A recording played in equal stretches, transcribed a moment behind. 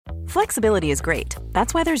Flexibility is great.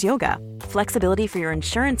 That's why there's yoga. Flexibility for your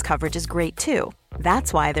insurance coverage is great too.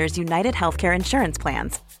 That's why there's United Healthcare Insurance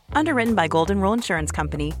Plans. Underwritten by Golden Rule Insurance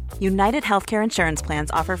Company, United Healthcare Insurance Plans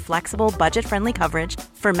offer flexible, budget-friendly coverage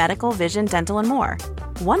for medical, vision, dental, and more.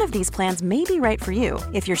 One of these plans may be right for you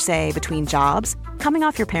if you're, say, between jobs, coming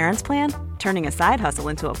off your parents' plan, turning a side hustle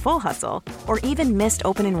into a full hustle, or even missed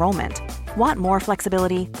open enrollment. Want more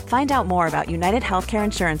flexibility? Find out more about United Healthcare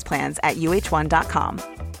Insurance Plans at uh1.com.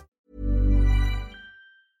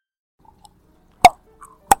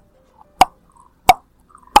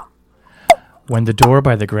 When the door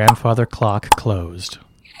by the grandfather clock closed,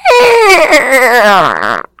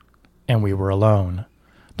 and we were alone,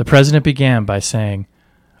 the president began by saying,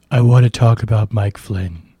 "I want to talk about Mike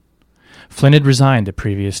Flynn." Flynn had resigned the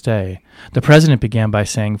previous day. The president began by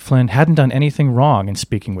saying Flynn hadn't done anything wrong in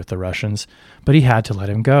speaking with the Russians, but he had to let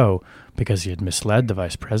him go because he had misled the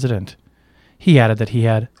vice president. He added that he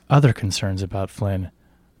had other concerns about Flynn,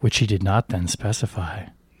 which he did not then specify.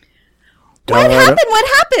 What happened? What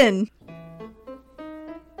happened?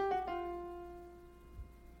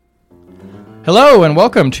 Hello and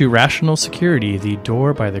welcome to Rational Security, the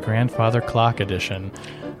Door by the Grandfather Clock edition.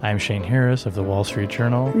 I'm Shane Harris of the Wall Street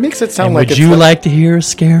Journal. It makes it sound and like would you like to hear a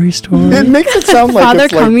scary story? It makes it sound like Father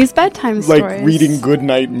it's Comey's bedtime stories. like reading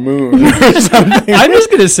Goodnight Moon or something. I'm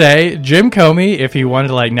just going to say, Jim Comey, if he wanted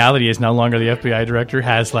to, now that he is no longer the FBI director,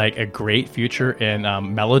 has a great future in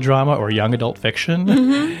melodrama or young adult fiction.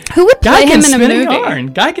 Mm-hmm. Who would play him in a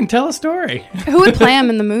movie? Guy can tell a story. Who would play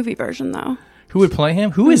him in the movie version, though? Who would play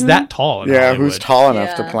him? Who is that tall in Yeah, Hollywood? who's tall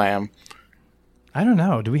enough to play him? I don't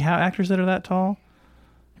know. Do we have actors that are that tall?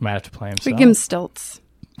 He might have to play himself. We give him stilts.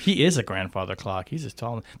 He is a grandfather clock. He's as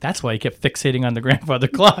tall. That's why he kept fixating on the grandfather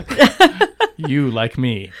clock. You, like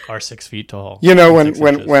me, are 6 feet tall. You know,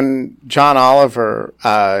 when John Oliver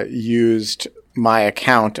used my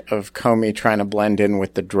account of Comey trying to blend in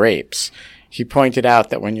with the drapes, he pointed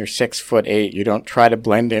out that when you're 6'8", you don't try to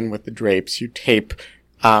blend in with the drapes. You tape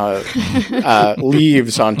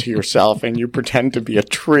leaves onto yourself and you pretend to be a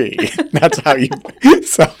tree. That's how you.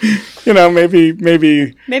 So,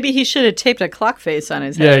 maybe he should have taped a clock face on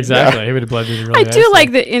his head. Yeah, exactly. He would have blended in really I do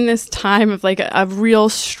like that in this time of a real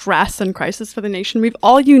stress and crisis for the nation, we've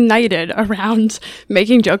all united around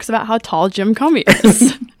making jokes about how tall Jim Comey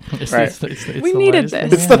is. We needed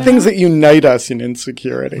this. It's the things that unite us in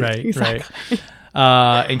insecurity. Right, exactly. Right.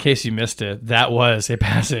 In case you missed it, that was a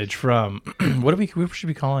passage from, what should we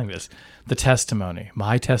be calling this? The Testimony,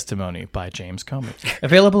 My Testimony by James Comey.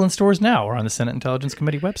 Available in stores now or on the Senate Intelligence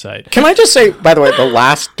Committee website. Can I just say, by the way, the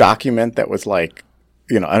last document that was an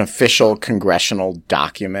official congressional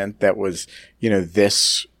document that was,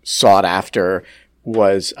 this sought after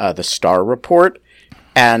was the Starr Report,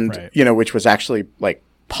 and, which was actually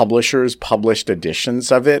publishers published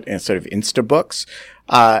editions of it in sort of Instabooks.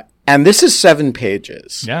 And this is 7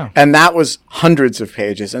 pages. Yeah. And that was hundreds of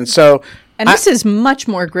pages. And so. And this is much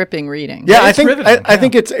more gripping reading. Yeah, I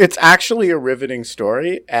think it's actually a riveting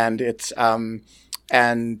story, and it's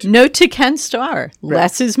and note to Ken Starr: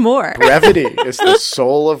 less is more. Brevity is the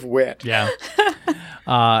soul of wit. Yeah.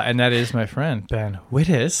 And that is my friend Ben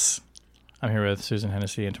Wittes. I'm here with Susan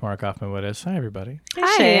Hennessy and Tamara Kaufman Wittes. Hi, everybody.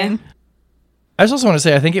 Hi, Shane. I just also want to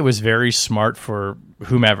say I think it was very smart for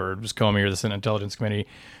whomever, it was Comey or the Senate Intelligence Committee,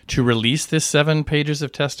 to release this 7 pages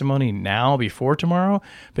of testimony now before tomorrow,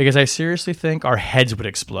 because I seriously think our heads would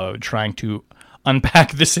explode trying to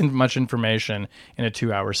unpack this much information in a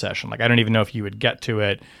 2-hour session. I don't even know if you would get to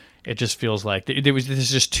it. It just feels like this is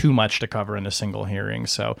just too much to cover in a single hearing.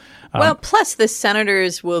 So, plus the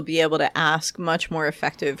senators will be able to ask much more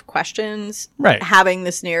effective questions. Right. Having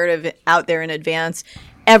this narrative out there in advance,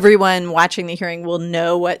 everyone watching the hearing will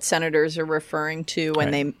know what senators are referring to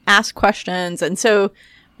when they ask questions. And so,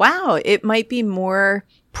 wow, it might be more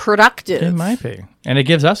productive. It might be. And it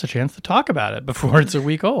gives us a chance to talk about it before it's a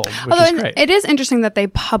week old, which is great. It is interesting that they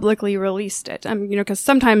publicly released it. Because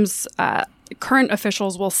sometimes current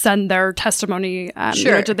officials will send their testimony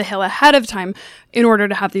to the Hill ahead of time in order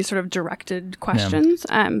to have these sort of directed questions.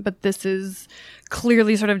 Yeah. But this is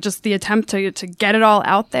clearly sort of just the attempt to get it all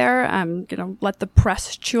out there. Let the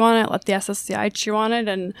press chew on it, let the SSCI chew on it,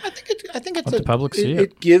 and I think it's let the public see it.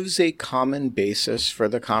 It gives a common basis for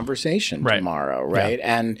the conversation tomorrow, right?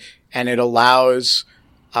 Yeah. And it allows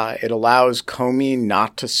Comey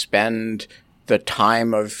not to spend the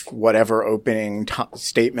time of whatever opening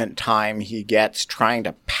statement time he gets trying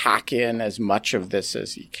to pack in as much of this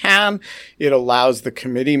as he can. It allows the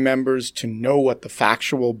committee members to know what the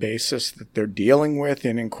factual basis that they're dealing with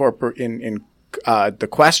in the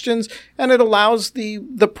questions, and it allows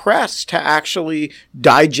the press to actually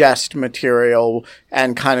digest material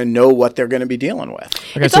and kind of know what they're going to be dealing with.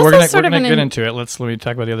 Okay, so we're gonna get into it. Let me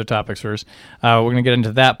talk about the other topics first. We're gonna get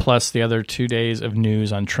into that plus the other 2 days of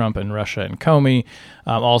news on Trump and Russia and Comey.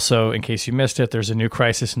 Also, in case you missed it, there's a new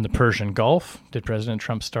crisis in the Persian Gulf. Did President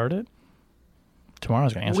Trump start it?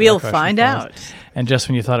 Tomorrow's going to answer We'll that question find for out. us. And just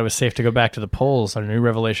when you thought it was safe to go back to the polls, there are new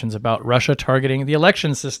revelations about Russia targeting the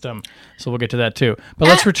election system. So we'll get to that too. But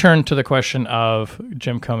let's return to the question of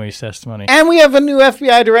Jim Comey's testimony. And we have a new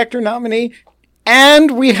FBI director nominee,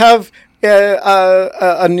 and we have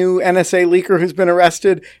a new NSA leaker who's been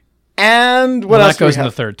arrested. And what else? That goes in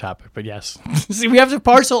the third topic, but yes. See, we have to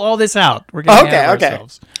parcel all this out. We're getting ahead of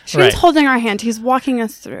ourselves. Shane's holding our hand. He's walking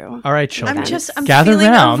us through. All right, children. I'm gather feeling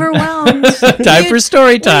round. overwhelmed. Time for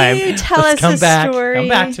story time. Will you tell Let's us a story? Come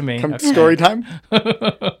back to me. Story time.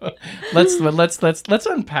 Let's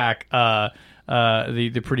unpack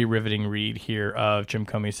the pretty riveting read here of Jim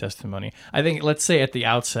Comey's testimony. I think, let's say at the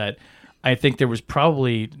outset, I think there was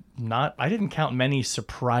probably I didn't count many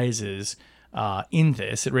surprises in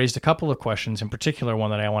this. It raised a couple of questions, in particular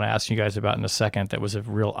one that I want to ask you guys about in a second that was a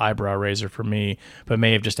real eyebrow raiser for me, but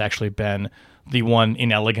may have just actually been the one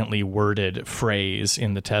inelegantly worded phrase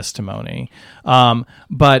in the testimony.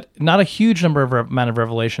 But not a huge amount of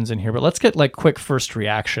revelations in here, but let's get like quick first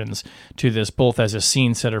reactions to this, both as a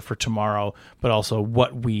scene setter for tomorrow, but also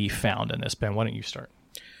what we found in this. Ben, why don't you start?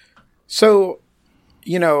 So,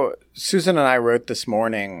 Susan and I wrote this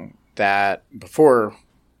morning that before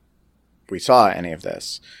we saw any of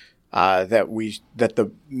this, that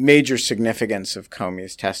the major significance of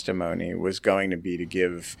Comey's testimony was going to be to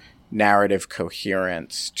give narrative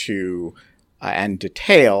coherence to and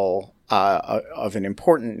detail of an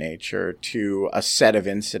important nature to a set of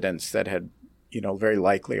incidents that had, very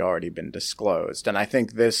likely already been disclosed. And I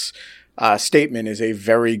think this statement is a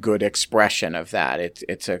very good expression of that.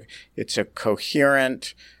 It's a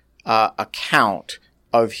coherent account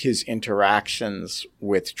of his interactions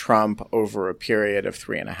with Trump over a period of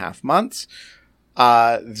 3.5 months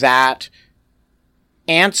that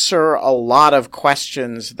answer a lot of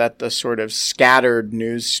questions that the sort of scattered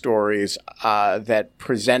news stories that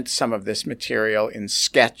present some of this material in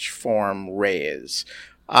sketch form raise.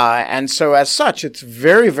 And so as such, it's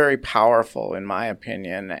very, very powerful, in my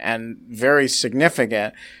opinion, and very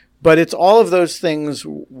significant. But it's all of those things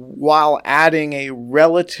while adding a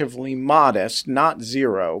relatively modest, not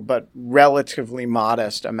zero, but relatively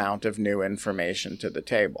modest amount of new information to the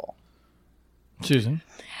table. Susan?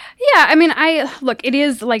 Yeah, I mean, it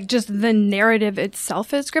is like just the narrative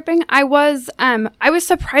itself is gripping. I was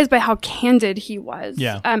surprised by how candid he was.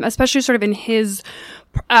 Yeah. Especially sort of in his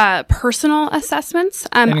personal assessments.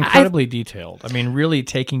 And incredibly detailed. I mean, really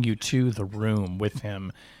taking you to the room with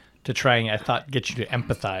him to try and, I thought, get you to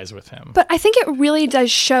empathize with him. But I think it really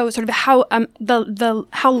does show sort of how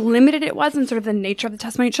how limited it was and sort of the nature of the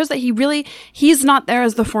testimony. It shows that he's not there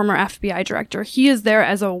as the former FBI director. He is there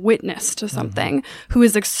as a witness to something who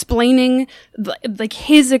is explaining like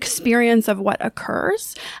his experience of what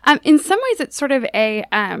occurs. In some ways, it's sort of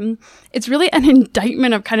it's really an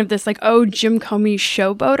indictment of kind of this like, oh, Jim Comey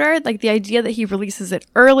showboater, like the idea that he releases it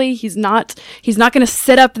early. He's not going to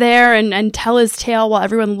sit up there and tell his tale while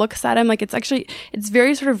everyone looks at him. Like it's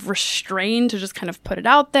very sort of restrained to just kind of put it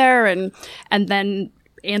out there and then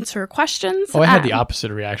answer questions. Oh, I had the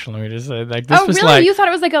opposite reaction. Let me just say, like, this was really? like, You thought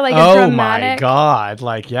it was like a oh dramatic? My God,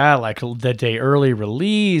 like the day early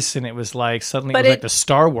release, and it was like suddenly it was like the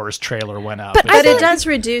Star Wars trailer went up. But it does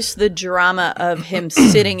reduce the drama of him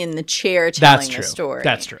sitting in the chair telling the story.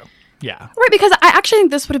 That's true. Yeah. Right, because I actually think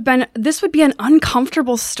this would be an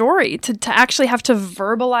uncomfortable story to actually have to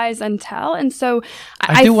verbalize and tell. And so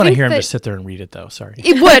I do want to hear him just sit there and read it, though. Sorry.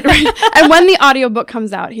 It would. Right? And when the audiobook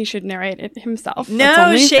comes out, he should narrate it himself.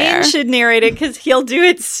 No, Shane should narrate it because he'll do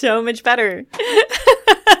it so much better.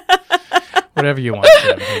 Whatever you want.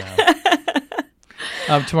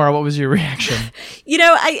 Tamara, what was your reaction?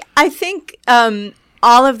 I think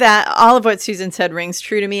all of what Susan said rings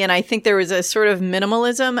true to me. And I think there was a sort of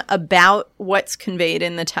minimalism about what's conveyed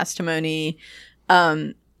in the testimony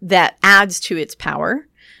that adds to its power.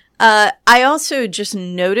 I also just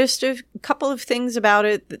noticed a couple of things about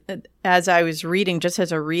it as I was reading, just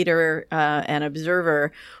as a reader and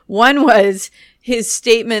observer. One was his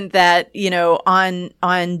statement that,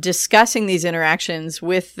 on discussing these interactions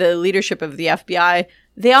with the leadership of the FBI,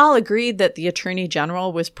 they all agreed that the attorney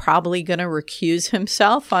general was probably going to recuse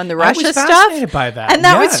himself on the Russia I was stuff. Fascinated by that. And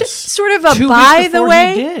that was just sort of a by the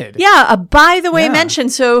way. Yeah, a by the way mention.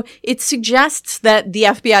 So it suggests that the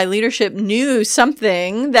FBI leadership knew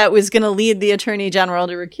something that was going to lead the attorney general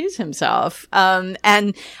to recuse himself. And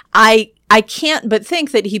I can't but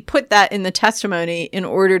think that he put that in the testimony in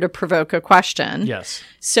order to provoke a question. Yes.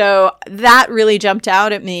 So that really jumped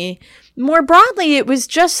out at me. More broadly, it was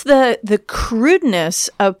just the crudeness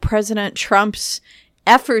of President Trump's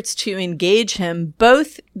efforts to engage him,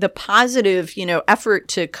 both the positive, effort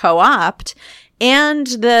to co-opt and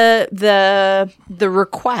the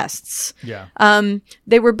requests. Yeah.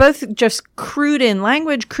 They were both just crude in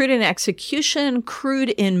language, crude in execution, crude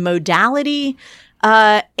in modality.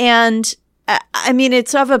 And I mean,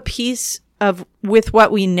 it's of a piece with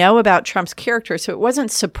what we know about Trump's character. So it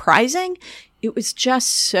wasn't surprising. It was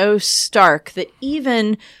just so stark that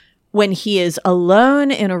even when he is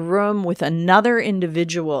alone in a room with another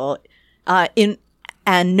individual, and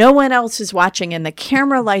no one else is watching and the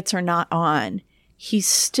camera lights are not on, he's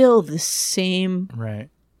still the same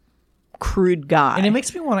crude guy. And it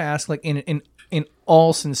makes me want to ask, like, in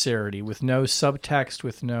all sincerity, with no subtext,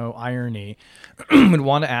 with no irony, would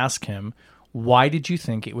want to ask him, why did you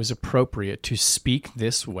think it was appropriate to speak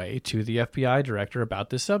this way to the FBI director about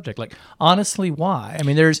this subject? Like, honestly, why? I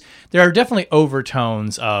mean, there are definitely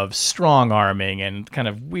overtones of strong arming and kind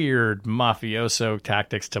of weird mafioso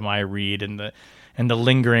tactics to my read, and the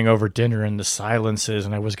lingering over dinner and the silences,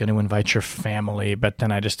 and I was going to invite your family, but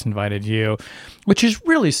then I just invited you, which is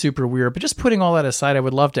really super weird. But just putting all that aside, I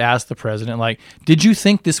would love to ask the president, like, did you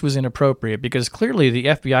think this was inappropriate? Because clearly the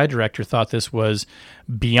FBI director thought this was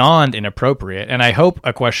beyond inappropriate. And I hope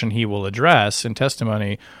a question he will address in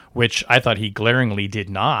testimony, which I thought he glaringly did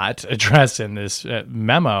not address in this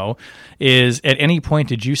memo, is at any point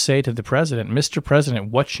did you say to the president, Mr.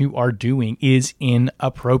 President, what you are doing is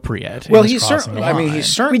inappropriate? Well, he's certainly, he's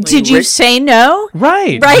certainly... Did you say no?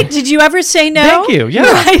 Right. Did you ever say no? Thank you,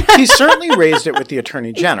 yeah. Right. He certainly raised it with the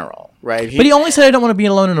attorney general, right? But he only said, I don't want to be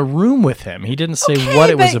alone in a room with him. He didn't say what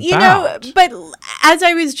it was about. But as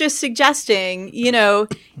I was just suggesting,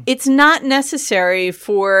 it's not necessary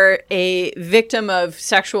for a victim of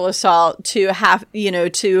sexual assault to have,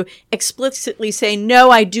 to explicitly say, no,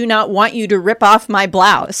 I do not want you to rip off my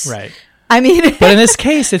blouse. Right. I mean, but in this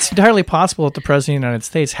case, it's entirely possible that the president of the United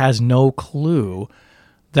States has no clue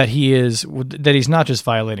that he's not just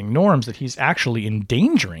violating norms, that he's actually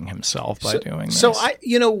endangering himself by doing this. So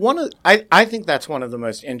I think that's one of the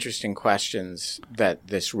most interesting questions that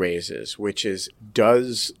this raises, which is,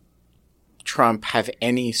 does Trump have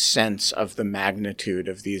any sense of the magnitude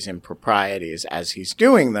of these improprieties as he's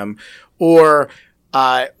doing them, or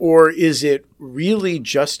is it really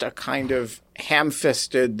just a kind of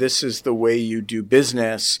ham-fisted, this is the way you do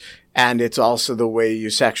business, and it's also the way you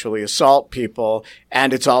sexually assault people,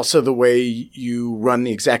 and it's also the way you run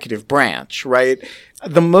the executive branch, right?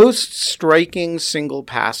 The most striking single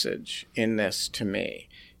passage in this to me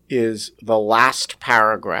is the last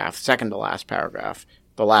paragraph, second to last paragraph.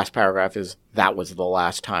 The last paragraph is, that was the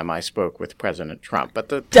last time I spoke with President Trump. But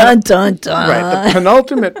the dun dun dun. Right, the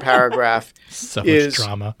penultimate paragraph so is much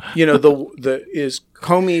drama.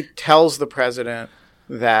 Comey tells the president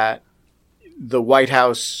that the White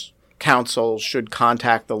House counsel should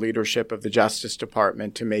contact the leadership of the Justice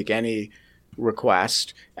Department to make any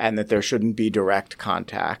request, and that there shouldn't be direct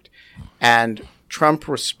contact. And Trump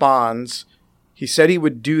responds, he said he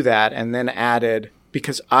would do that, and then added,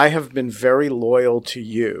 because I have been very loyal to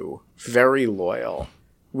you, very loyal.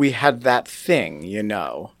 We had that thing,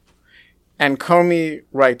 And Comey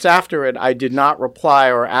writes after it, I did not reply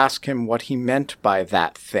or ask him what he meant by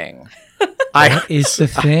that thing. What is the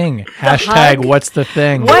thing? Hashtag what's the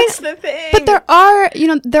thing? What's the thing? But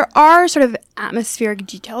there are sort of atmospheric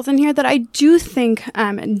details in here that I do think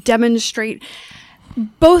demonstrate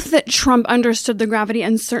both that Trump understood the gravity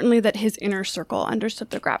and certainly that his inner circle understood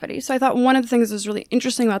the gravity. So I thought one of the things that was really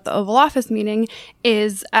interesting about the Oval Office meeting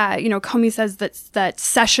is, Comey says that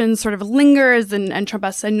Sessions sort of lingers and Trump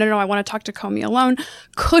has said, no, I want to talk to Comey alone.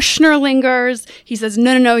 Kushner lingers. He says,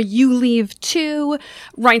 no, you leave too.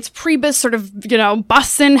 Reince Priebus sort of,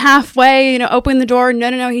 busts in halfway, open the door.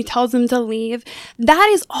 No, he tells him to leave. That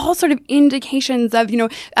is all sort of indications of,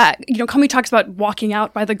 Comey talks about walking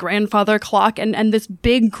out by the grandfather clock and this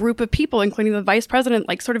big group of people, including the vice president,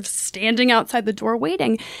 like sort of standing outside the door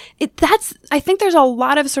waiting. I think there's a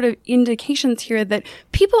lot of sort of indications here that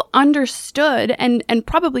people understood and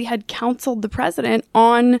probably had counseled the president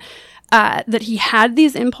on that he had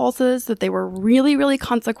these impulses, that they were really, really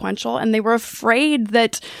consequential, and they were afraid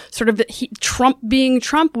that sort of Trump being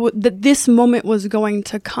Trump, that this moment was going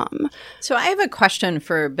to come. So I have a question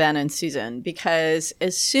for Ben and Susan, because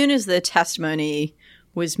as soon as the testimony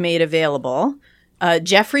was made available,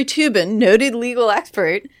 Jeffrey Toobin, noted legal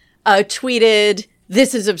expert, tweeted,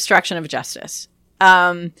 "This is obstruction of justice."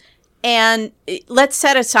 And let's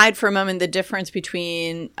set aside for a moment the difference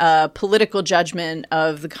between political judgment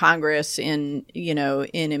of the Congress in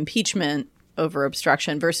impeachment over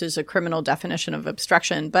obstruction versus a criminal definition of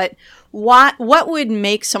obstruction. But what would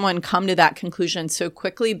make someone come to that conclusion so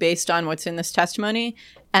quickly based on what's in this testimony?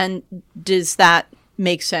 And does that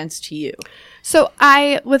make sense to you? So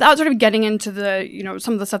without sort of getting into the,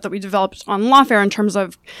 some of the stuff that we developed on Lawfare in terms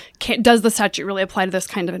of does the statute really apply to this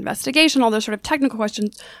kind of investigation, all those sort of technical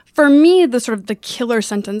questions, for me, the killer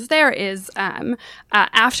sentence there is,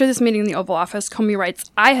 after this meeting in the Oval Office, Comey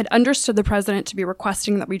writes, "I had understood the president to be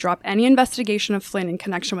requesting that we drop any investigation of Flynn in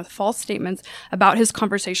connection with false statements about his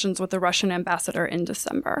conversations with the Russian ambassador in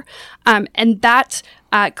December." And that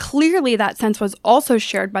clearly that sense was also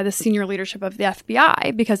shared by the senior leadership of the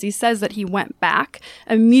FBI, because he says that he went back,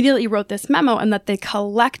 immediately wrote this memo, and that they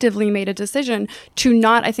collectively made a decision to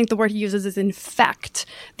not, I think the word he uses is infect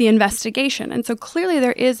the investigation. And so clearly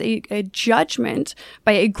there is a judgment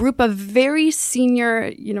by a group of very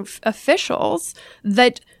senior, officials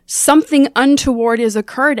that something untoward has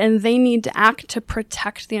occurred and they need to act to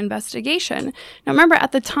protect the investigation. Now, remember,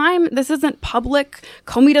 at the time, this isn't public.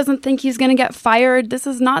 Comey doesn't think he's going to get fired. This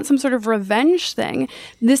is not some sort of revenge thing.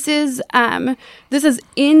 This is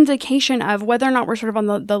indication of whether or not we're sort of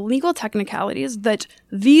on the legal technicalities, that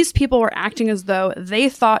these people were acting as though they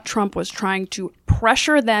thought Trump was trying to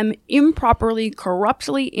pressure them, improperly,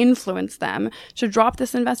 corruptly influence them to drop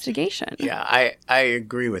this investigation. Yeah, I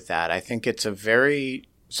agree with that. I think it's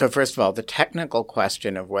So first of all, the technical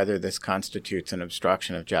question of whether this constitutes an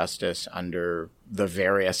obstruction of justice under the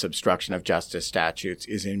various obstruction of justice statutes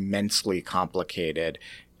is immensely complicated,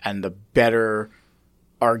 and the better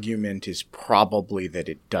argument is probably that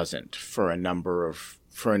it doesn't, for a number of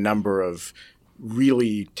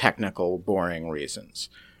really technical, boring reasons.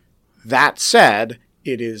 That said,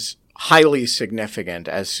 it is highly significant,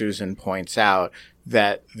 as Susan points out,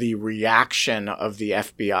 that the reaction of the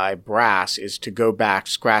FBI brass is to go back,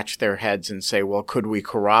 scratch their heads, and say, well, could we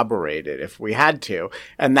corroborate it if we had to?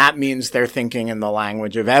 And that means they're thinking in the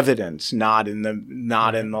language of evidence, not in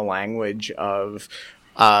the language of,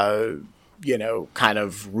 kind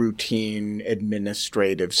of routine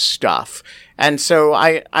administrative stuff. And so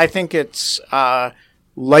I think it's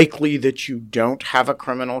likely that you don't have a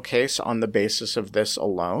criminal case on the basis of this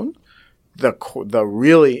alone. The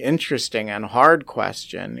really interesting and hard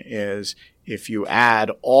question is, if you add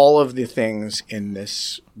all of the things in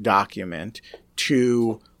this document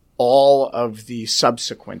to all of the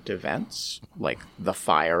subsequent events, like the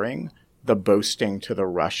firing, the boasting to the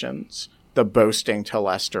Russians, the boasting to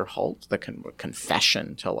Lester Holt, the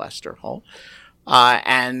confession to Lester Holt,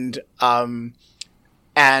 and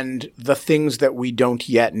the things that we don't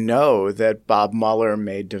yet know that Bob Mueller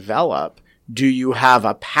may develop, do you have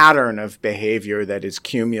a pattern of behavior that is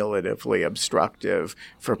cumulatively obstructive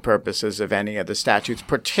for purposes of any of the statutes,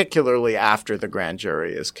 particularly after the grand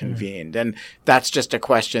jury is convened? And that's just a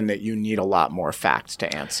question that you need a lot more facts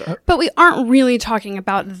to answer. But we aren't really talking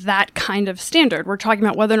about that kind of standard. We're talking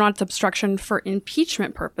about whether or not it's obstruction for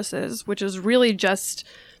impeachment purposes, which is really just,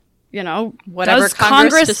 whatever does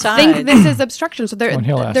Congress think this is obstruction? So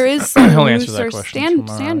there is some looser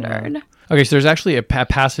standard. Okay, so there's actually a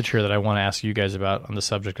passage here that I want to ask you guys about on the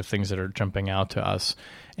subject of things that are jumping out to us.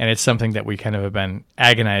 And it's something that we kind of have been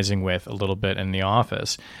agonizing with a little bit in the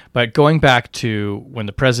office. But going back to when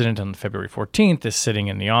the president on February 14th is sitting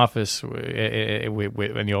in the office, in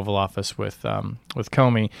the Oval Office with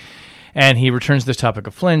Comey, and he returns to this topic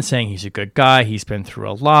of Flynn, saying he's a good guy, he's been through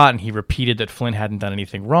a lot, and he repeated that Flynn hadn't done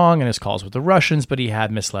anything wrong in his calls with the Russians, but he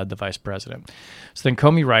had misled the vice president. So then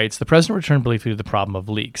Comey writes, the president returned briefly to the problem of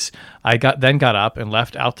leaks. I got up and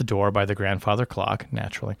left out the door by the grandfather clock,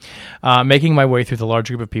 naturally, making my way through the large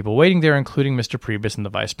group of people waiting there, including Mr. Priebus and the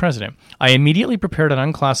vice president. I immediately prepared an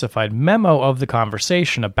unclassified memo of the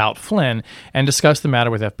conversation about Flynn and discussed the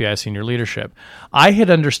matter with FBI senior leadership. I had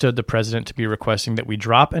understood the president to be requesting that we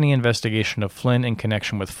drop any investigation of Flynn in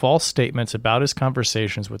connection with false statements about his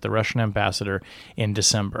conversations with the Russian ambassador in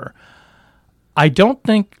December. I don't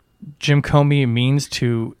think Jim Comey means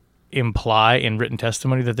to imply in written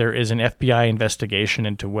testimony that there is an FBI investigation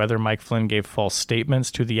into whether Mike Flynn gave false statements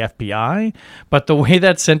to the FBI, but the way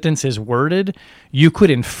that sentence is worded, you could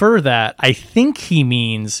infer that. I think he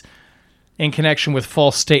means in connection with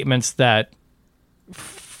false statements that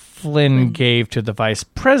Flynn gave to the vice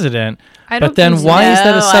president. But then why is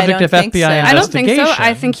that a subject of FBI investigation? I don't think so.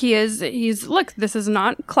 I think he's look, this is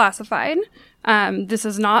not classified. This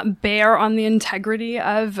does not bear on the integrity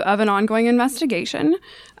of an ongoing investigation.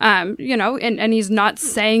 And he's not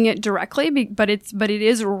saying it directly, but it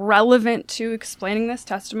is relevant to explaining this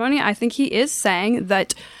testimony. I think he is saying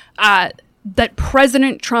that that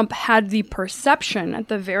President Trump had the perception, at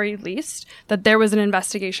the very least, that there was an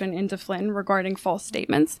investigation into Flynn regarding false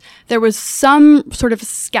statements. There was some sort of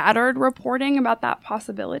scattered reporting about that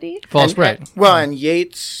possibility. And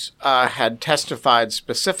Yates had testified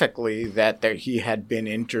specifically that he had been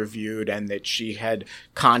interviewed and that she had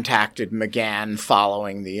contacted McGahn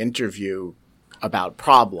following the interview about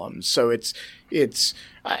problems. So it's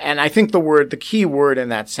and I think the key word in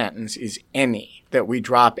that sentence is any, that we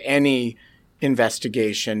drop any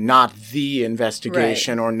investigation, not the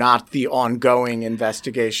investigation, right, or not the ongoing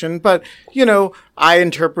investigation. But, I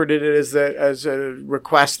interpreted it as a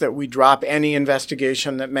request that we drop any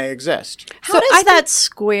investigation that may exist. How does that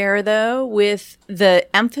square, though, with the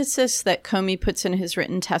emphasis that Comey puts in his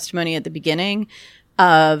written testimony at the beginning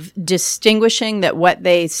of distinguishing that what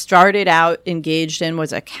they started out engaged in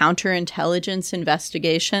was a counterintelligence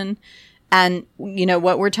investigation? And,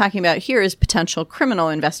 what we're talking about here is potential criminal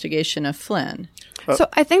investigation of Flynn. So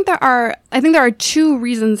I think there are two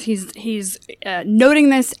reasons he's noting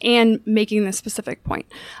this and making this specific point.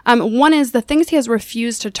 One is the things he has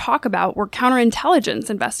refused to talk about were counterintelligence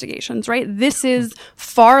investigations, right? This is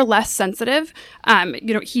far less sensitive.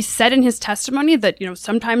 He said in his testimony that,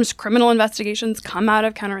 sometimes criminal investigations come out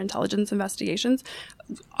of counterintelligence investigations.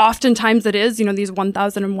 Oftentimes it is, these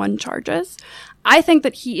 1001 charges. I think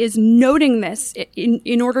that he is noting this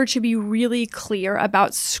in order to be really clear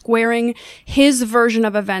about squaring his version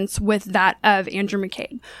of events with that of Andrew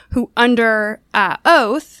McCabe, who under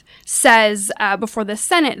oath says before the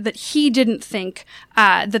Senate that he didn't think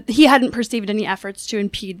that he hadn't perceived any efforts to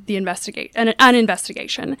impede the an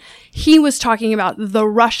investigation. He was talking about the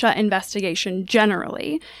Russia investigation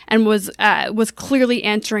generally and was clearly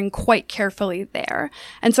answering quite carefully there.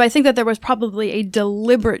 And so I think that there was probably a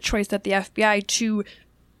deliberate choice at the FBI to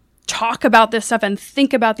talk about this stuff and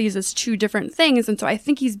think about these as two different things. And so I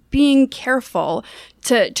think he's being careful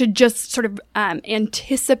to just sort of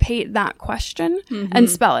anticipate that question and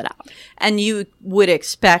spell it out. And you would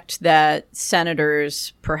expect that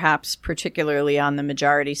senators, perhaps particularly on the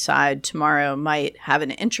majority side tomorrow, might have an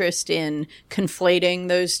interest in conflating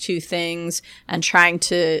those two things and trying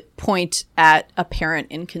to point at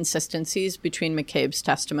apparent inconsistencies between McCabe's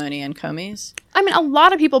testimony and Comey's. I mean, a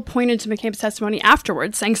lot of people pointed to McCabe's testimony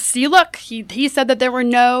afterwards, saying, "See, look, he said that there were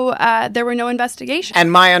no investigations."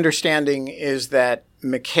 And my understanding is that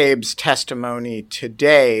McCabe's testimony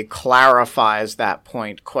today clarifies that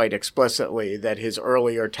point quite explicitly, that his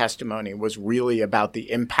earlier testimony was really about the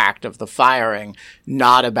impact of the firing,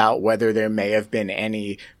 not about whether there may have been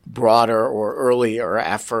any broader or earlier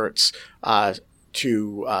efforts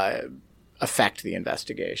to affect the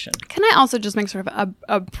investigation. Can I also just make sort of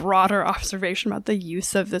a broader observation about the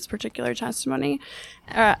use of this particular testimony?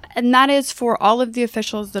 And that is for all of the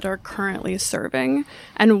officials that are currently serving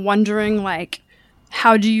and wondering,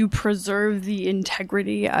 how do you preserve the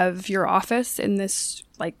integrity of your office in this,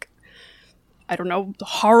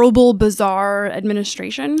 horrible, bizarre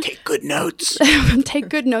administration? Take good notes. Take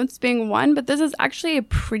good notes being one, but this is actually a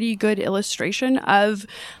pretty good illustration of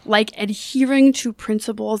adhering to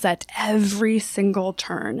principles at every single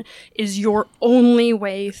turn is your only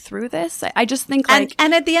way through this. I just think and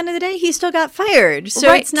at the end of the day, he still got fired.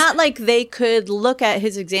 So It's not like they could look at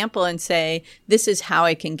his example and say, this is how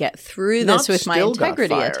I can get through this with my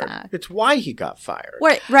integrity attack. It's why he got fired.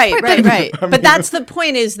 Right. But that's the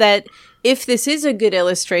point, is that if this is a good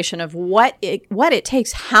illustration of what it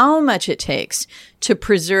takes, how much it takes to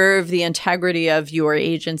preserve the integrity of your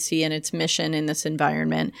agency and its mission in this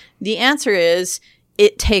environment, the answer is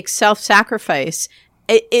it takes self-sacrifice.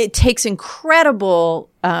 It takes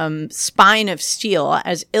incredible spine of steel,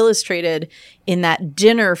 as illustrated in that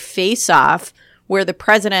dinner face-off where the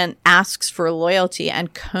president asks for loyalty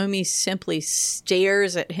and Comey simply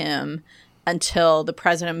stares at him until the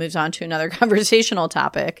president moves on to another conversational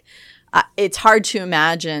topic. It's hard to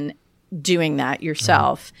imagine doing that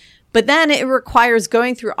yourself. But then it requires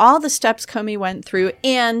going through all the steps Comey went through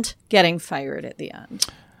and getting fired at the end.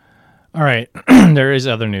 All right. There is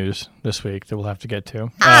other news this week that we'll have to get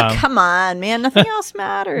to. Come on, man. Nothing else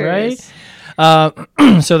matters.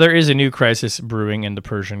 Right? So there is a new crisis brewing in the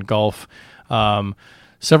Persian Gulf.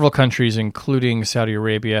 Several countries, including Saudi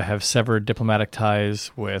Arabia, have severed diplomatic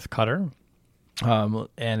ties with Qatar.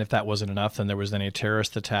 And if that wasn't enough, then there was then a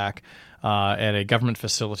terrorist attack at a government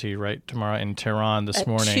facility tomorrow in Tehran this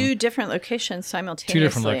morning. 2 different locations simultaneously. 2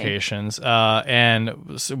 different locations. And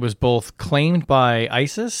it was both claimed by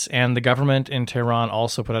ISIS, and the government in Tehran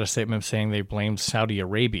also put out a statement saying they blamed Saudi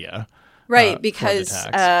Arabia. Right, because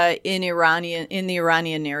in the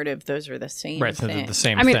Iranian narrative, those are the same right, thing. The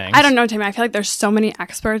same I mean, things. I don't know, Tammy. I feel like there's so many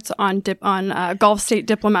experts on Gulf state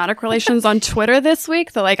diplomatic relations on Twitter this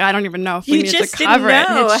week that, like, I don't even know if we need to cover it. You just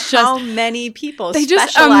didn't know it's how many people they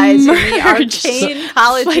specialize in the emerged. arcane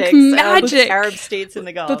politics like magic. of Arab states in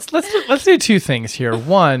the Gulf. Let's do 2 things here.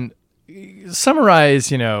 One,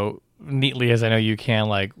 summarize, neatly as I know you can,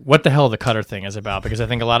 like what the hell the Qatar thing is about, because I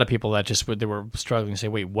think a lot of people that they were struggling to say,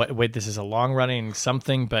 wait, this is a long running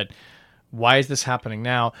something, but why is this happening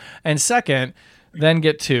now? And second, then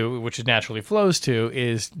get to, which it naturally flows to,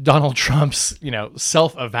 is Donald Trump's,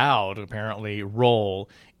 self-avowed apparently role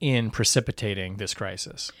in precipitating this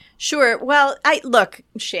crisis. Sure. Well, look,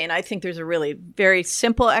 Shane, I think there's a really very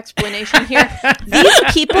simple explanation here. These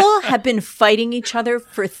people have been fighting each other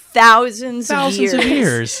for thousands of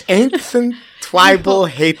years. Ancient tribal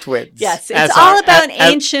hatreds. Yes, it's all about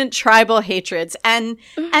ancient tribal hatreds. And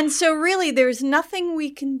so really there's nothing we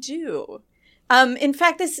can do. In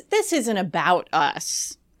fact, this isn't about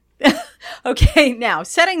us. Okay, now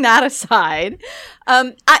setting that aside,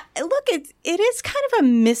 it is kind of a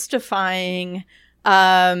mystifying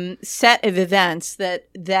set of events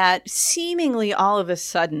that seemingly all of a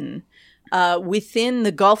sudden within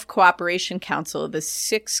the Gulf Cooperation Council, the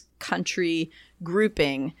 6-country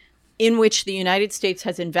grouping in which the United States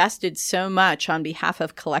has invested so much on behalf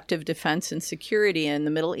of collective defense and security in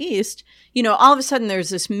the Middle East, all of a sudden there's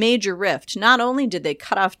this major rift. Not only did they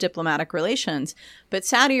cut off diplomatic relations, but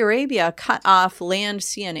Saudi Arabia cut off land,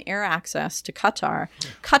 sea, and air access to Qatar.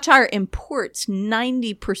 Qatar imports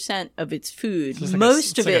 90% of its food. It's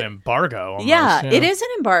most of like it, an embargo. Almost, yeah, it is an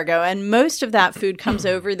embargo, and most of that food comes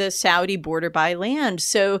over the Saudi border by land.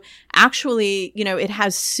 So actually, it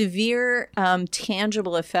has severe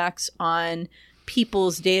tangible effects on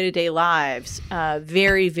people's day-to-day lives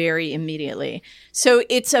very, very immediately. So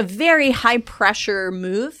it's a very high-pressure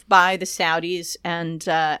move by the Saudis and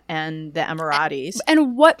the Emiratis.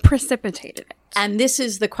 And what precipitated it? And this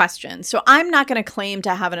is the question. So I'm not going to claim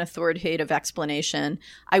to have an authoritative explanation.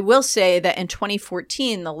 I will say that in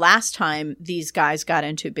 2014, the last time these guys got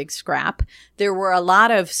into a big scrap, there were a lot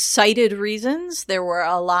of cited reasons. There were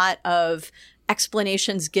a lot of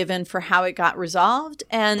explanations given for how it got resolved.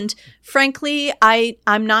 And frankly,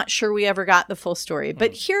 I'm not sure we ever got the full story.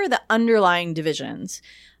 But here are the underlying divisions.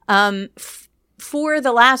 For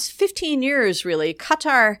the last 15 years, really,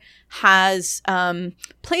 Qatar has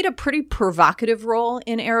played a pretty provocative role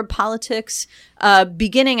in Arab politics,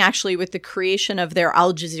 beginning actually with the creation of their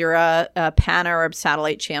Al Jazeera pan-Arab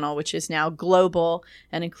satellite channel, which is now global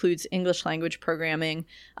and includes English language programming.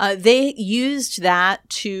 They used that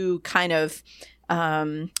to kind of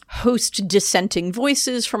host dissenting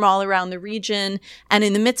voices from all around the region. And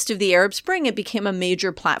in the midst of the Arab Spring, it became a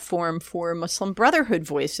major platform for Muslim Brotherhood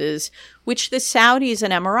voices, which the Saudis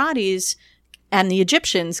and Emiratis and the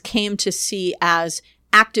Egyptians came to see as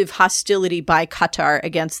active hostility by Qatar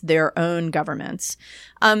against their own governments.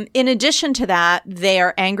 In addition to that, they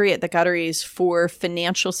are angry at the Qataris for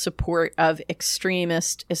financial support of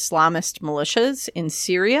extremist Islamist militias in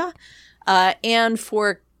Syria, and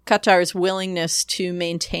for Qatar's willingness to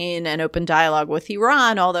maintain an open dialogue with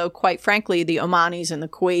Iran, although quite frankly, the Omanis and the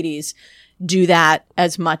Kuwaitis do that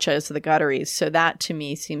as much as the Qataris. So that to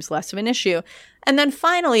me seems less of an issue. And then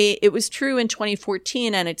finally, it was true in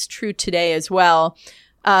 2014 and it's true today as well.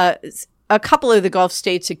 A couple of the Gulf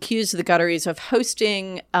states accused the Qataris of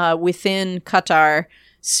hosting within Qatar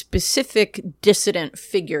specific dissident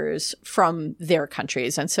figures from their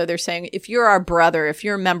countries. And so they're saying, if you're our brother, if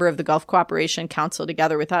you're a member of the Gulf Cooperation Council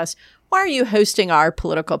together with us, why are you hosting our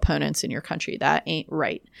political opponents in your country? That ain't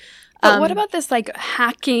right. But what about this like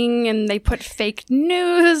hacking and they put fake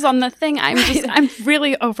news on the thing? I'm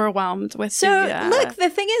really overwhelmed with look, the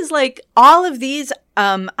thing is like all of these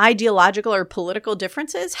ideological or political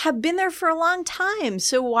differences have been there for a long time.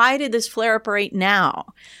 So why did this flare up right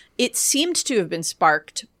now? It seemed to have been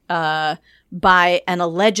sparked by an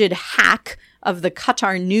alleged hack of the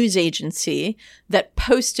Qatar news agency that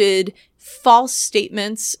posted false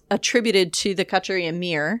statements attributed to the Qatari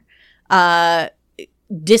emir,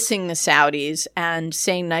 dissing the Saudis and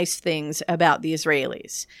saying nice things about the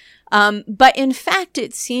Israelis. But in fact,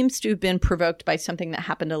 it seems to have been provoked by something that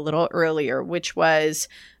happened a little earlier, which was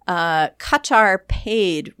Qatar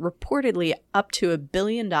paid reportedly up to $1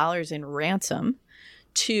 billion in ransom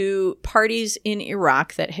to parties in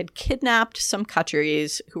Iraq that had kidnapped some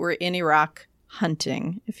Qataris who were in Iraq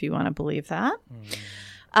hunting, if you want to believe that.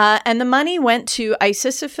 And the money went to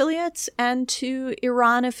ISIS affiliates and to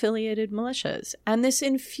Iran-affiliated militias. And this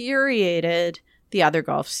infuriated the other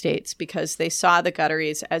Gulf states because they saw the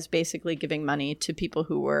Qataris as basically giving money to people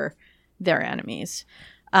who were their enemies.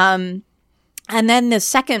 And then the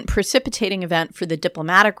second precipitating event for the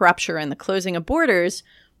diplomatic rupture and the closing of borders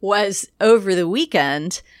was over the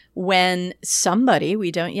weekend when somebody,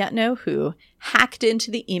 we don't yet know who, hacked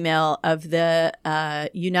into the email of the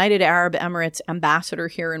United Arab Emirates ambassador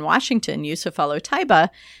here in Washington, Yusuf Al-Otaiba,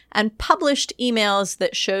 and published emails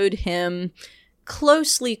that showed him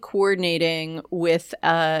closely coordinating with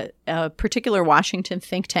a particular Washington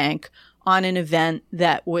think tank on an event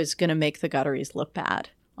that was going to make the Qataris look bad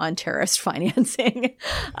on terrorist financing.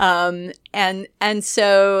 And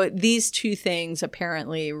so these two things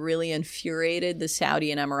apparently really infuriated the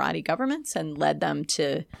Saudi and Emirati governments and led them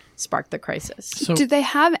to spark the crisis. So, do they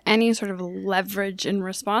have any sort of leverage in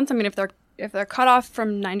response? I mean, if they're cut off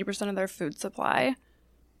from 90% of their food supply,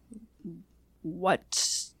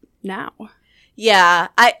 what now? Yeah,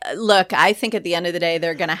 I think at the end of the day,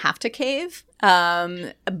 they're going to have to cave.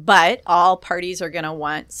 But all parties are going to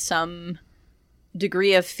want some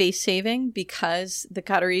degree of face saving because the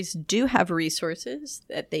Qataris do have resources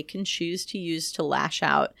that they can choose to use to lash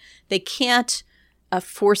out. They can't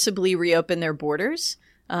forcibly reopen their borders,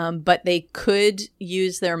 but they could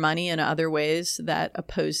use their money in other ways that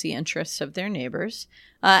oppose the interests of their neighbors.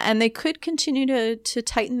 And they could continue to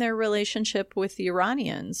tighten their relationship with the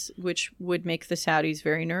Iranians, which would make the Saudis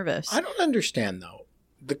very nervous. I don't understand, though.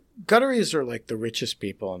 The Qataris are like the richest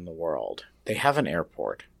people in the world. They have an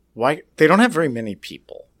airport. Why? They don't have very many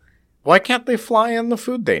people. Why can't they fly in the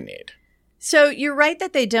food they need? So you're right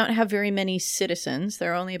that they don't have very many citizens.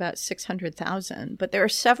 There are only about 600,000, but there are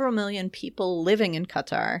several million people living in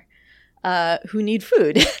Qatar who need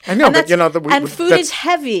food. I know, but and food is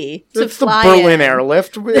heavy to fly in. It's the Berlin in.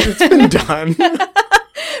 airlift. It's been done.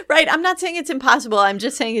 Right. I'm not saying it's impossible. I'm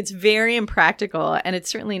just saying it's very impractical, and it's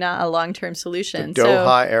certainly not a long-term solution. The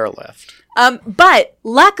Doha airlift. But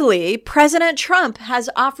luckily, President Trump has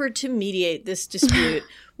offered to mediate this dispute,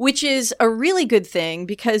 which is a really good thing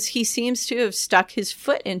because he seems to have stuck his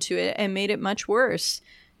foot into it and made it much worse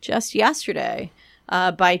just yesterday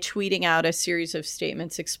by tweeting out a series of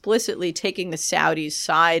statements explicitly taking the Saudis'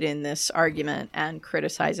 side in this argument and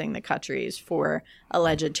criticizing the Qataris for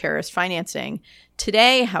alleged terrorist financing.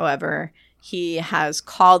 Today, however, he has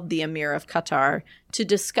called the Emir of Qatar to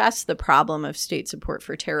discuss the problem of state support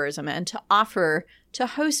for terrorism and to offer to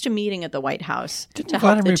host a meeting at the White House to help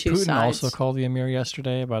Vladimir the two Putin sides. Also call the Emir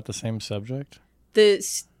yesterday about the same subject?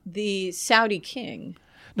 The Saudi king.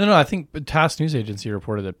 No, I think TASS news agency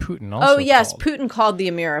reported that Putin also called. Putin called the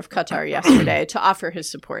Emir of Qatar yesterday to offer his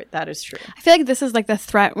support. That is true. I feel like this is like the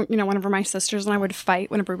threat, whenever my sisters and I would fight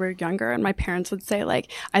whenever we were younger, and my parents would say, like,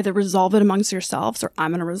 either resolve it amongst yourselves or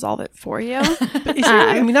I'm going to resolve it for you.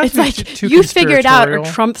 It's like, you figure it out or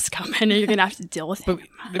Trump's coming and you're going to have to deal with it.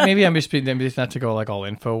 But maybe I'm just maybe it's not to go like all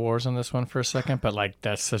InfoWars on this one for a second, but like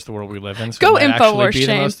that's just the world we live in. So go it might InfoWars,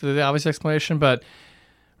 actually be the obvious explanation, but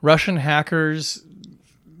Russian hackers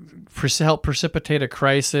help precipitate a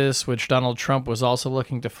crisis, which Donald Trump was also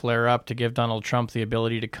looking to flare up to give Donald Trump the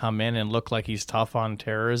ability to come in and look like he's tough on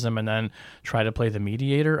terrorism and then try to play the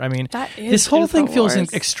mediator. I mean, this whole thing feels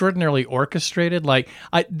extraordinarily orchestrated. Like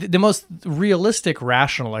the most realistic,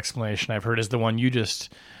 rational explanation I've heard is the one you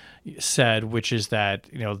just said, which is that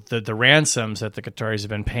the ransoms that the Qataris have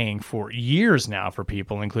been paying for years now for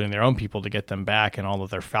people, including their own people, to get them back and all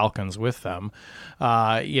of their falcons with them,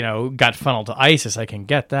 got funneled to ISIS. I can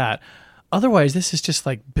get that. Otherwise, this is just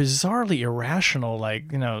like bizarrely irrational.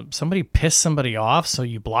 Like, somebody pissed somebody off, so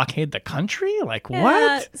you blockade the country? Like,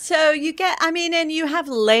 what? So you and you have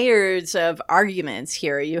layers of arguments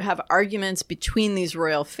here. You have arguments between these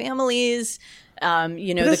royal families.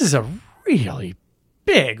 This is a really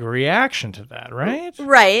big reaction to that, right?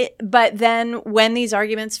 Right. But then when these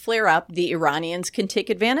arguments flare up, the Iranians can take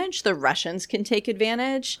advantage. The Russians can take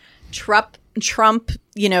advantage. Trump,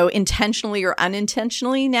 intentionally or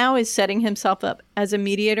unintentionally now is setting himself up as a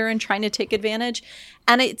mediator and trying to take advantage.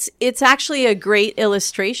 And it's actually a great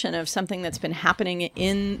illustration of something that's been happening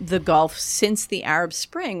in the Gulf since the Arab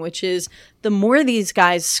Spring, which is the more these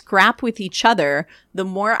guys scrap with each other, the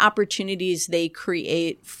more opportunities they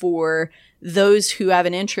create for those who have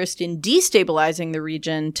an interest in destabilizing the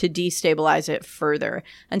region to destabilize it further.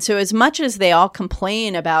 And so as much as they all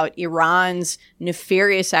complain about Iran's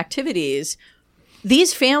nefarious activities,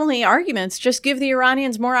 these family arguments just give the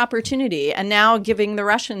Iranians more opportunity, and now giving the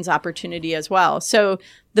Russians opportunity as well. So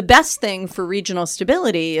the best thing for regional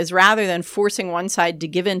stability is, rather than forcing one side to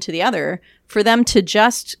give in to the other, for them to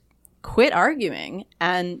just quit arguing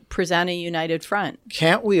and present a united front.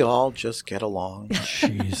 Can't we all just get along?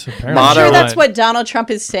 Jeez, I'm sure that's what Donald Trump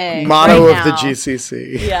is saying. Motto right of the now.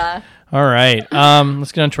 GCC. Yeah. All right.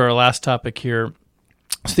 Let's get on to our last topic here.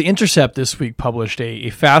 So The Intercept this week published a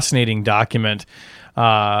fascinating document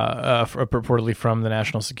purportedly from the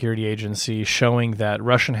National Security Agency, showing that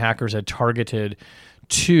Russian hackers had targeted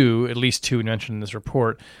at least two mentioned in this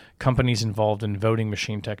report, companies involved in voting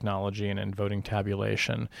machine technology and in voting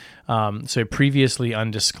tabulation. So a previously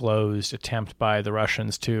undisclosed attempt by the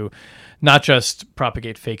Russians to not just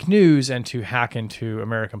propagate fake news and to hack into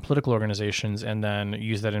American political organizations and then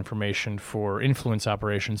use that information for influence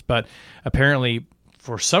operations, but apparently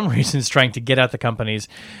for some reasons trying to get at the companies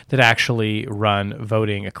that actually run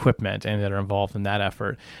voting equipment and that are involved in that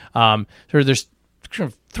effort. There's kind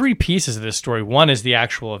of three pieces of this story. One is the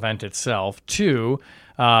actual event itself. Two,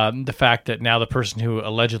 the fact that now the person who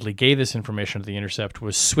allegedly gave this information to The Intercept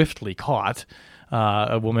was swiftly caught,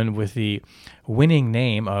 a woman with the winning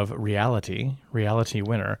name of Reality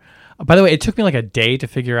Winner. By the way, it took me like a day to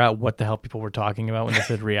figure out what the hell people were talking about when they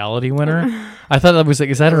said Reality Winner. I thought that was like,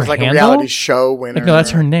 is that her handle? Like a reality show winner. Like, no, that's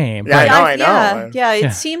her name. Yeah, Right. I know. Yeah,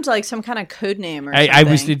 it seemed like some kind of code name or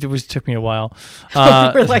something. It took me a while.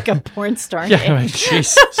 Or like a porn star name. Yeah,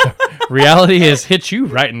 jeez. So, reality has hit you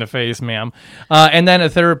right in the face, ma'am. And then a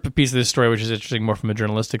third piece of this story, which is interesting more from a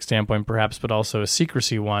journalistic standpoint, perhaps, but also a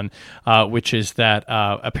secrecy one, which is that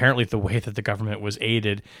apparently the way that the government was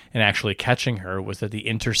aided in actually catching her was that The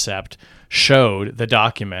Intercept showed the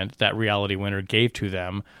document that Reality Winner gave to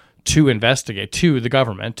them to investigate, to the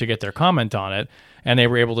government, to get their comment on it. And they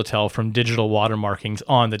were able to tell from digital watermarkings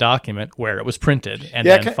on the document where it was printed and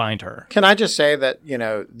then find her. Can I just say that,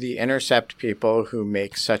 the Intercept people who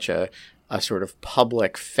make such a sort of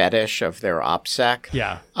public fetish of their OPSEC,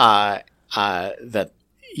 that,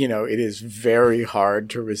 it is very hard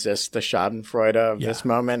to resist the schadenfreude of this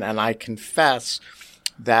moment. And I confess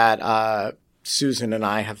that Susan and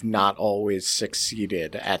I have not always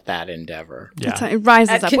succeeded at that endeavor. Yeah. It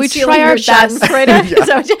rises up. We try our best.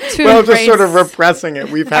 Well, just sort of repressing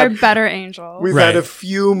it. We've had our better angel. We've had a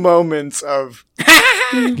few moments of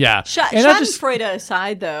Schadenfreude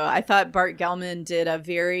aside, though, I thought Bart Gellman did a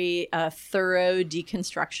very thorough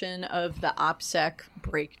deconstruction of the OPSEC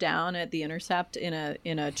breakdown at The Intercept in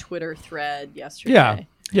a Twitter thread yesterday.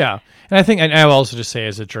 Yeah. And I think, and I will also just say,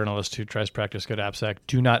 as a journalist who tries to practice good OPSEC,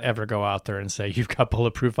 do not ever go out there and say you've got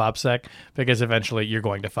bulletproof OPSEC, because eventually you're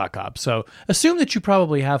going to fuck up. So assume that you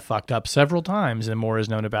probably have fucked up several times and more is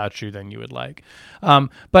known about you than you would like.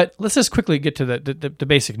 But let's just quickly get to the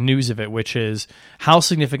basic news of it, which is how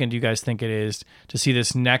significant do you guys think it is to see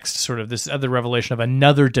this next sort of this other revelation of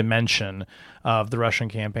another dimension of the Russian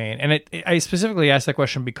campaign? And I specifically asked that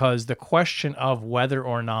question because the question of whether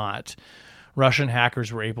or not Russian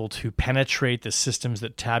hackers were able to penetrate the systems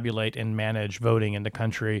that tabulate and manage voting in the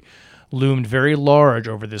country loomed very large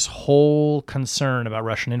over this whole concern about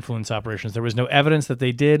Russian influence operations. There was no evidence that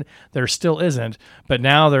they did. There still isn't. But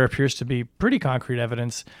now there appears to be pretty concrete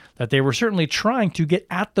evidence that they were certainly trying to get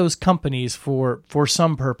at those companies for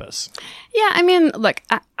some purpose. Yeah, I mean, look,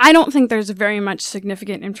 I don't think there's very much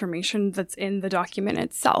significant information that's in the document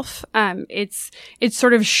itself. It's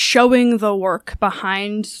sort of showing the work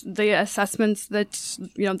behind the assessments that,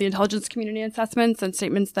 the intelligence community assessments and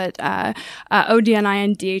statements that ODNI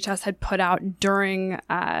and DHS had put out during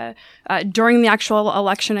the actual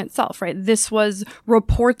election itself, right? This was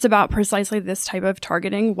reports about precisely this type of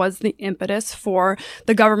targeting was the impetus for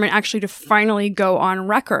the government actually to finally go on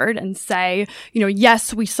record and say,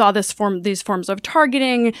 yes, we saw these forms of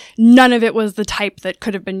targeting. None of it was the type that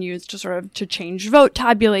could have been used to sort of to change vote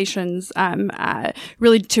tabulations,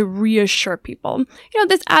 really to reassure people.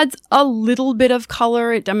 This adds a little bit of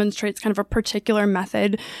color. It demonstrates kind of a particular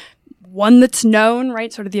method, one that's known,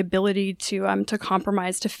 right? Sort of the ability to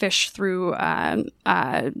compromise, to phish through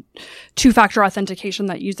two-factor authentication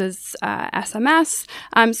that uses SMS.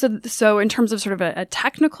 So in terms of sort of a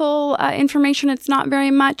technical information, it's not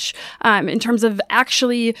very much. In terms of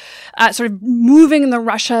actually sort of moving the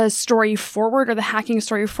Russia story forward or the hacking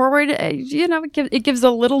story forward, it gives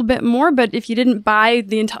a little bit more. But if you didn't buy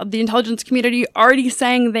the intelligence community already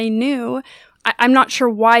saying they knew, I'm not sure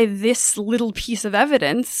why this little piece of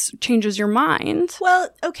evidence changes your mind. Well,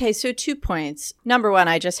 okay, so 2 points. Number one,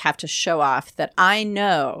 I just have to show off that I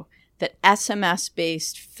know that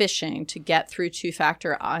SMS-based phishing to get through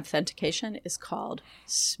two-factor authentication is called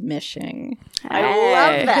smishing. I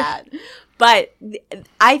love that. But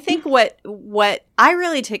I think what I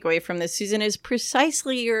really take away from this, Susan, is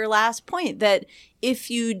precisely your last point, that if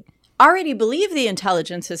you already believe the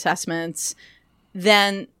intelligence assessments,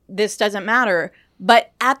 then this doesn't matter.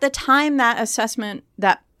 But at the time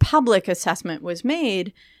that public assessment was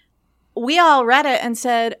made, we all read it and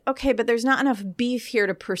said, okay, but there's not enough beef here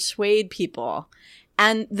to persuade people.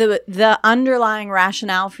 And the underlying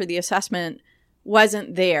rationale for the assessment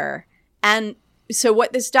wasn't there. And so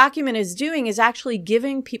what this document is doing is actually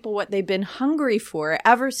giving people what they've been hungry for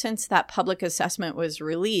ever since that public assessment was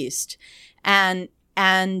released. And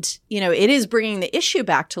it is bringing the issue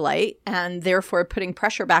back to light and therefore putting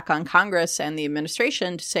pressure back on Congress and the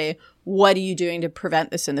administration to say, what are you doing to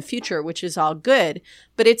prevent this in the future, which is all good.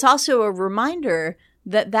 But it's also a reminder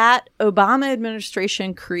that Obama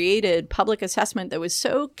administration created public assessment that was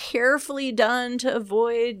so carefully done to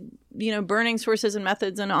avoid, burning sources and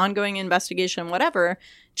methods and ongoing investigation, whatever,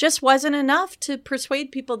 just wasn't enough to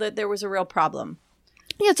persuade people that there was a real problem.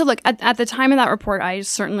 Yeah, so look, at the time of that report, I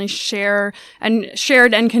certainly shared and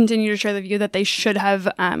continue to share the view that they should have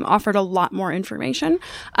offered a lot more information.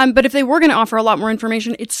 But if they were going to offer a lot more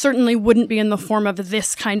information, it certainly wouldn't be in the form of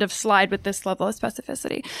this kind of slide with this level of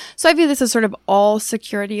specificity. So I view this as sort of all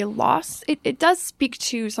security loss. It does speak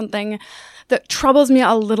to something that troubles me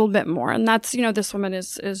a little bit more. And that's, this woman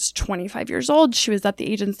is 25 years old. She was at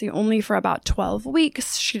the agency only for about 12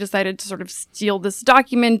 weeks. She decided to sort of steal this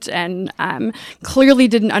document and clearly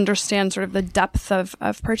didn't understand sort of the depth of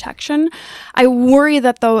protection. I worry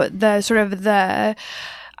that the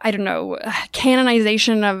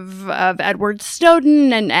canonization of Edward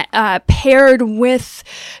Snowden and paired with,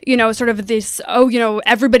 sort of this,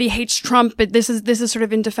 everybody hates Trump, but this is sort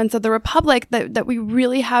of in defense of the Republic, that we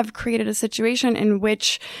really have created a situation in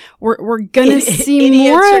which we're going to see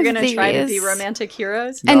more of these. Idiots are going to try to be romantic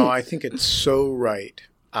heroes. No, I think it's so right.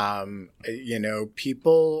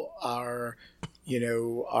 People are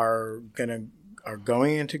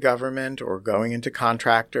going into government or going into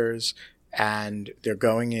contractors, and they're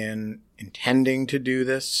going in intending to do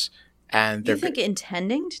this. And you think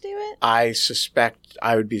intending to do it? I suspect,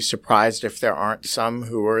 I would be surprised if there aren't some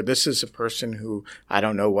who are, this is a person who, I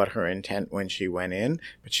don't know what her intent when she went in,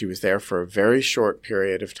 but she was there for a very short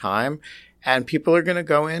period of time. And people are going to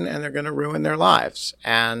go in and they're going to ruin their lives.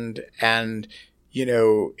 And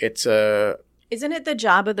it's a... Isn't it the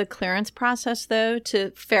job of the clearance process, though,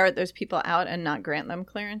 to ferret those people out and not grant them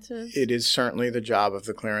clearances? It is certainly the job of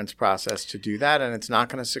the clearance process to do that, and it's not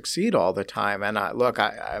going to succeed all the time. And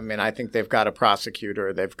I think they've got a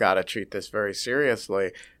prosecutor. They've got to treat this very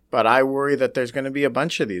seriously. But I worry that there's going to be a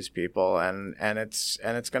bunch of these people, and it's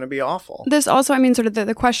going to be awful. This also, sort of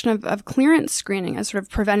the question of clearance screening as sort of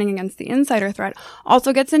preventing against the insider threat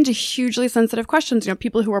also gets into hugely sensitive questions.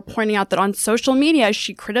 People who are pointing out that on social media,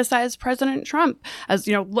 she criticized President Trump as,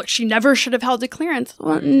 look, she never should have held a clearance.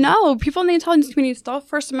 Well, no, people in the intelligence community still have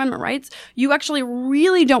First Amendment rights. You actually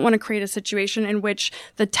really don't want to create a situation in which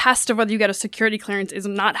the test of whether you get a security clearance is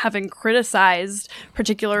not having criticized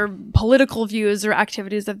particular political views or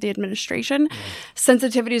activities of the administration.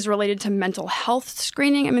 Sensitivities related to mental health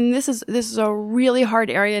screening. This is a really hard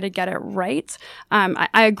area to get it right.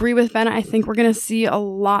 I agree with Ben. I think we're going to see a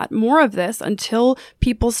lot more of this until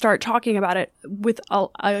people start talking about it with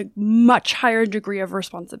a much higher degree of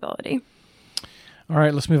responsibility. All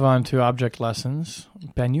right, let's move on to object lessons.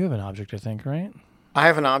 Ben, you have an object, I think, right? I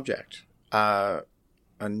have an object. A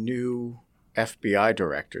new FBI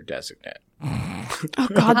director designate. Oh,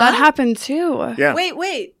 God, that happened too. Yeah.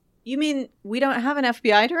 Wait. You mean we don't have an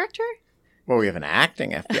FBI director? Well, we have an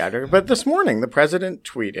acting FBI director. But this morning, the president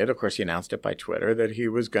tweeted, of course, he announced it by Twitter, that he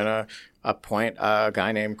was going to appoint a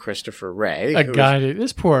guy named Christopher Wray.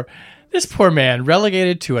 This poor man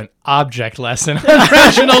relegated to an object lesson on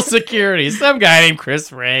national security. Some guy named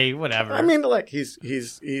Chris Wray, whatever.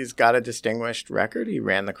 He's got a distinguished record. He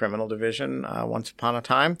ran the criminal division once upon a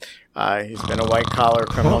time. He's been a white-collar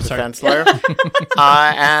criminal defense lawyer.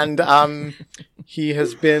 And he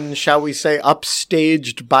has been, shall we say,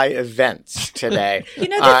 upstaged by events today.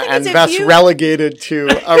 And thus relegated to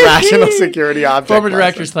a rational security object Former lesson.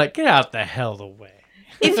 director's like, get out the hell away.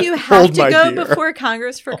 If you have to go before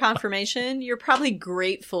Congress for confirmation, you're probably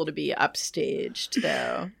grateful to be upstaged,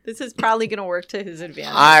 though. This is probably going to work to his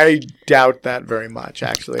advantage. I doubt that very much,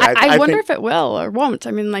 actually. I wonder if it will or won't.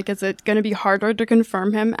 Is it going to be harder to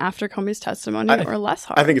confirm him after Comey's testimony or less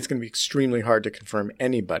hard? I think it's going to be extremely hard to confirm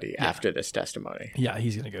anybody after this testimony. Yeah,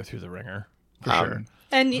 he's going to go through the ringer, for sure.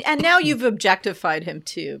 And now you've objectified him,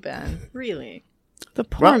 too, Ben. Really? The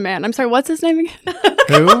poor man. I'm sorry, what's his name again?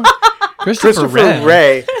 Who? Christopher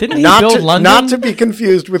Wray. Didn't he build London? Not to be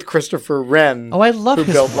confused with Christopher Wren. Oh, I love who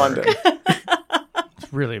his built work. London.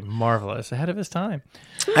 It's really marvelous. Ahead of his time.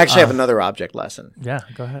 I actually have another object lesson. Yeah,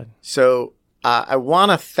 go ahead. So I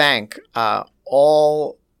want to thank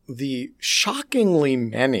all the shockingly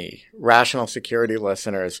many Rational Security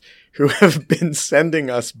listeners who have been sending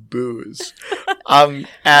us booze.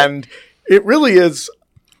 And it really is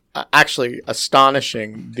actually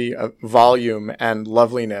astonishing, the volume and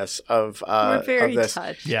loveliness of We're very of this.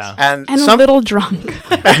 touched. Yeah. And a little drunk.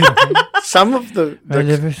 some of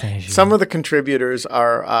the contributors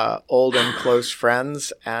are old and close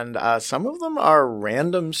friends, and some of them are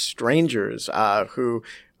random strangers who.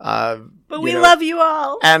 But we love you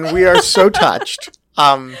all, and we are so touched.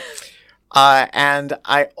 And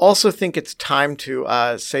I also think it's time to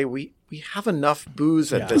say we have enough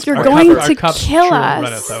booze at this You're point. going Our to cups kill truly us.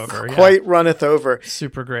 runneth over. Yeah. Quite runneth over.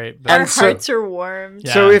 Super great. our And so- hearts are warmed.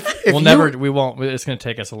 Yeah. So if we won't. It's going to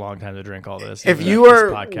take us a long time to drink all this. if even you this are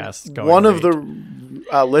podcast going one of great.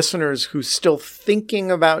 the listeners who's still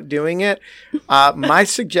thinking about doing it, my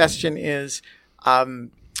suggestion is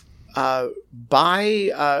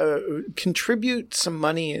contribute some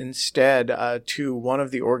money instead to one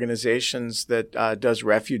of the organizations that does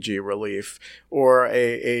refugee relief, or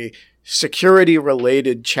a security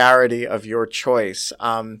related charity of your choice.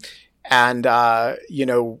 And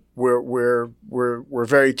we're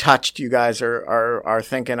very touched. You guys are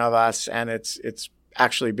thinking of us, and it's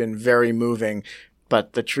actually been very moving.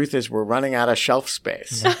 But the truth is, we're running out of shelf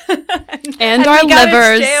space. And we our gotta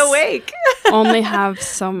livers stay awake. only have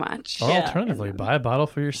so much. Or alternatively, buy a bottle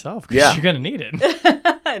for yourself. 'Cause Yeah. you're going to need it.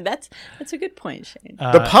 That's a good point, Shane.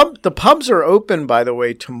 The pubs are open, by the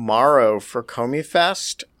way, tomorrow for Comey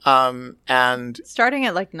Fest. And Starting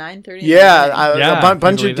at like 9:30. a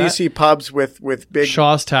bunch of that? DC pubs with big.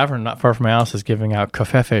 Shaw's Tavern, not far from my house, is giving out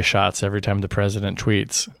covfefe shots every time the president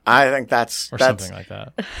tweets, I think that's something like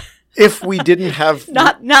that. if we didn't have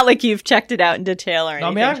Not like you've checked it out in detail or anything.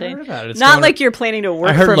 I mean, I've Shane. heard about it. It's Not going- like you're planning to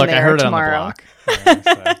work I heard. from Look, there I heard tomorrow. it on the block.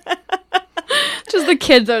 Yeah, so. Just the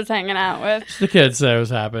kids I was hanging out with. The kids said it was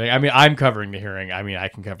happening. I mean, I'm covering the hearing. I mean, I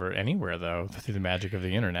can cover it anywhere though through the magic of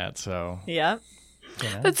the internet. So Yeah.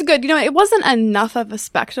 That's good. It wasn't enough of a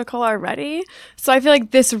spectacle already. So I feel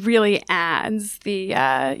like this really adds the,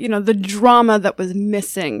 the drama that was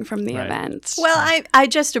missing from the Right. event. Well, I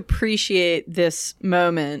just appreciate this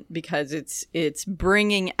moment because it's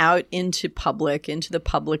bringing out into the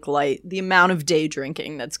public light, the amount of day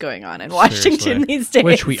drinking that's going on in Washington Seriously. these days.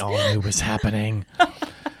 Which we all knew was happening.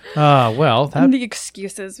 Well, that, And the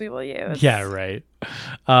excuses we will use. yeah, right.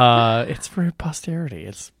 It's for posterity.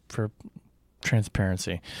 It's for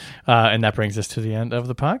transparency. And that brings us to the end of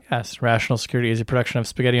the podcast. Rational Security is a production of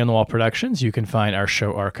Spaghetti on the Wall Productions. You can find our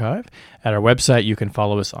show archive at our website. You can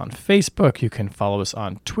follow us on Facebook. You can follow us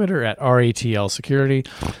on Twitter at RATL Security.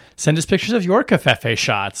 Send us pictures of your covfefe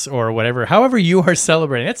shots or whatever, however you are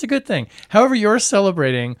celebrating. That's a good thing. However you're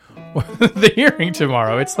celebrating the hearing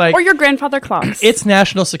tomorrow. It's like, Or your grandfather clocks. it's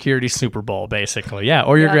National Security Super Bowl, basically. Yeah,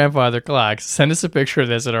 or your grandfather clocks. Send us a picture of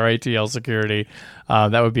this at our ATL Security.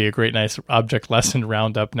 That would be a great, nice object lesson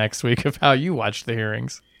roundup next week of how you watch the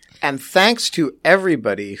hearings. And thanks to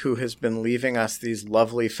everybody who has been leaving us these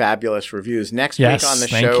lovely, fabulous reviews. Next Yes, week on the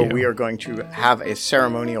thank show, you. we are going to have a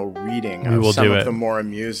ceremonial reading We will of some do of it. the more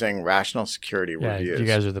amusing Rational Security Yeah, reviews. you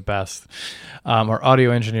guys are the best. Our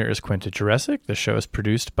audio engineer is Quinta Jurecic. The show is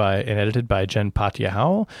produced by and edited by Jen Patia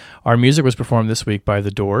Howell. Our music was performed this week by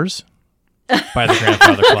The Doors, by the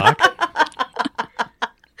Grandfather Clock.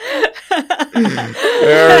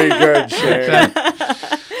 Very good, Shane.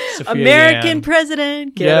 Sophia American Yan.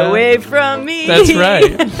 president, get Yeah. away from me. That's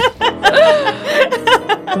right.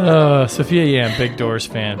 Sophia Yan, big Doors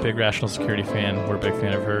fan, big Rational Security fan. We're a big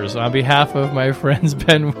fan of hers. On behalf of my friends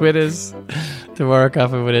Ben Wittes, Tamara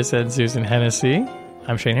Kaffa-Wittes, and Susan Hennessy,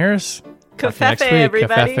 I'm Shane Harris. Talk to you next Covfefe, week.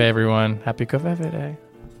 everybody. Covfefe, everyone. Happy Covfefe Day.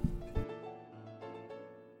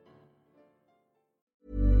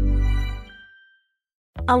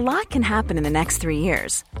 A lot can happen in the next 3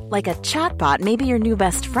 years. Like a chatbot may be your new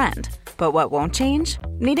best friend. But what won't change?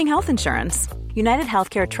 Needing health insurance. United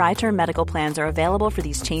Healthcare Tri-Term Medical Plans are available for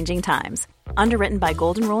these changing times. Underwritten by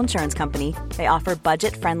Golden Rule Insurance Company, they offer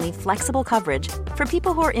budget-friendly, flexible coverage for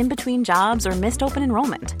people who are in between jobs or missed open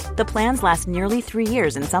enrollment. The plans last nearly 3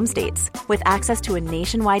 years in some states, with access to a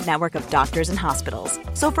nationwide network of doctors and hospitals.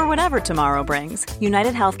 So for whatever tomorrow brings,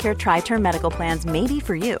 United Healthcare Tri-Term Medical Plans may be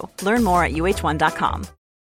for you. Learn more at uh1.com.